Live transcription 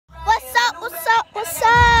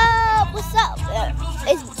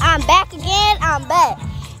I'm back again. I'm back.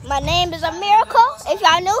 My name is A Miracle. If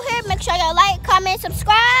y'all new here, make sure y'all like, comment,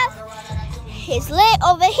 subscribe. It's lit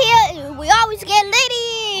over here. We always get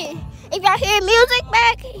litty. If y'all hear music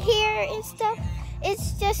back here and stuff,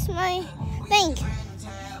 it's just my thing.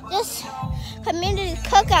 Just community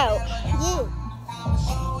cookout. Yeah.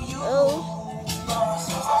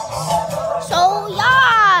 So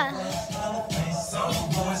yeah.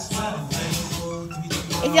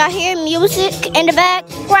 If y'all hear music in the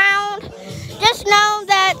background, just know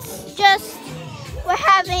that's just we're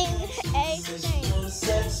having a thing.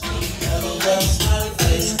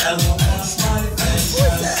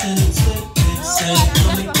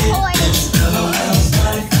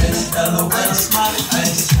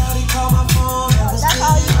 That's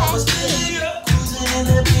all you have to do.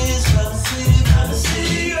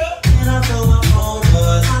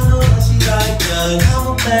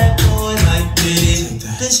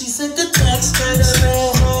 Then she sent the text,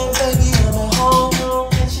 home, baby, I'm at home.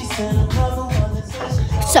 And she sent another one that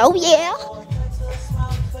says so yeah.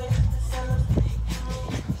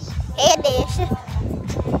 And this.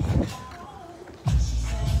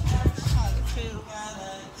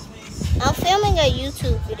 I'm filming a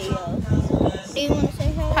YouTube video. Do you want to say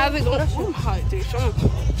hi? How's it going? I'm hot, dude.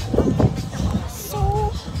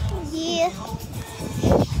 So yeah.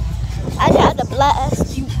 I got to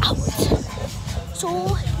blast you out. So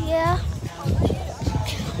yeah.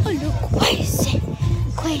 Oh, look crazy.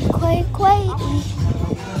 Crazy.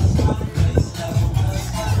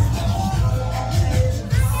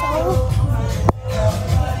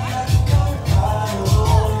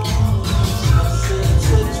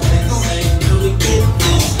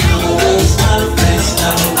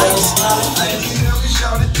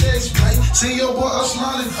 See your boy a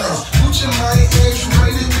smiling face. Put your light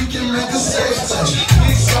X-rated, we can make a sex tape.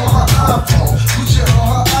 Mix on her iPhone, put you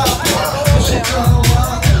on her iPhone. When she turn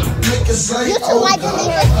around, make a say, you two might delete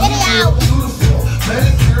this video. Beautiful,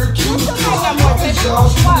 manicure, cute. Puppy jaws,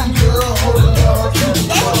 pretty girl, holding down. You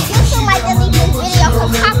two might delete this video for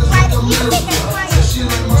copyright music and crime. She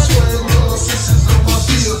like my swag, little sisters on my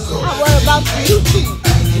vehicle. I worry about YouTube.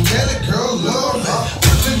 Yeah, the girl love me.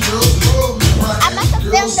 The girls love me. I must have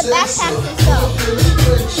filmed the back half of the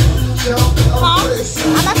show. Huh?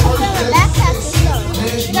 I must have filmed the back half of the show.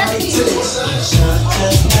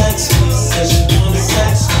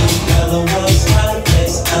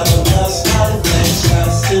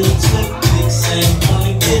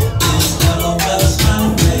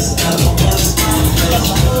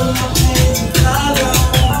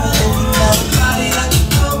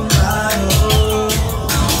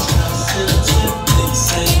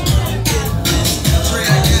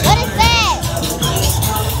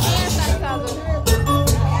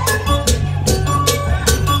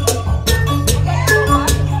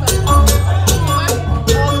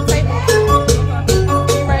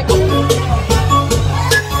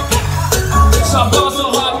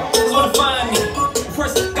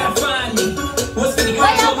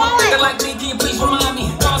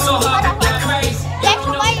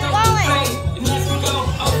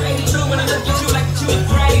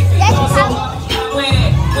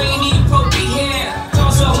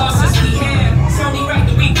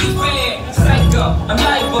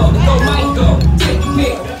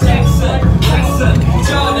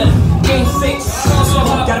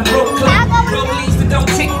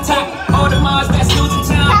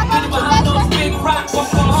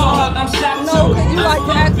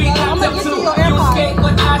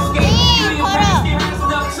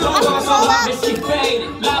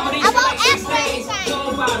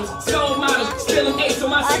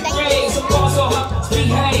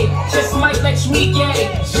 Just might let you meet,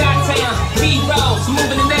 yeah. Shot town, B-Rolls,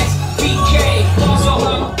 moving the next BK. Also,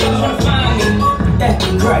 you wanna find me? That's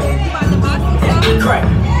great. That's great.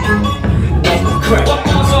 That's great.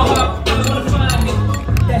 Also, you wanna find me?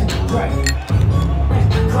 That's great.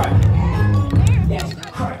 That's great. That's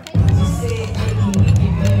great. She said, hey, can we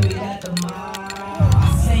get married at the mall?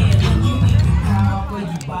 Saying that you need to call for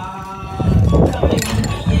you ball. Come and meet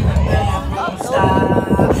me in the bathroom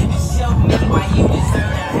style. And show me why you deserve to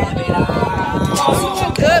have it all.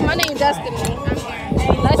 Good. My name's Destiny. I'm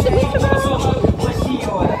here. Nice to meet you.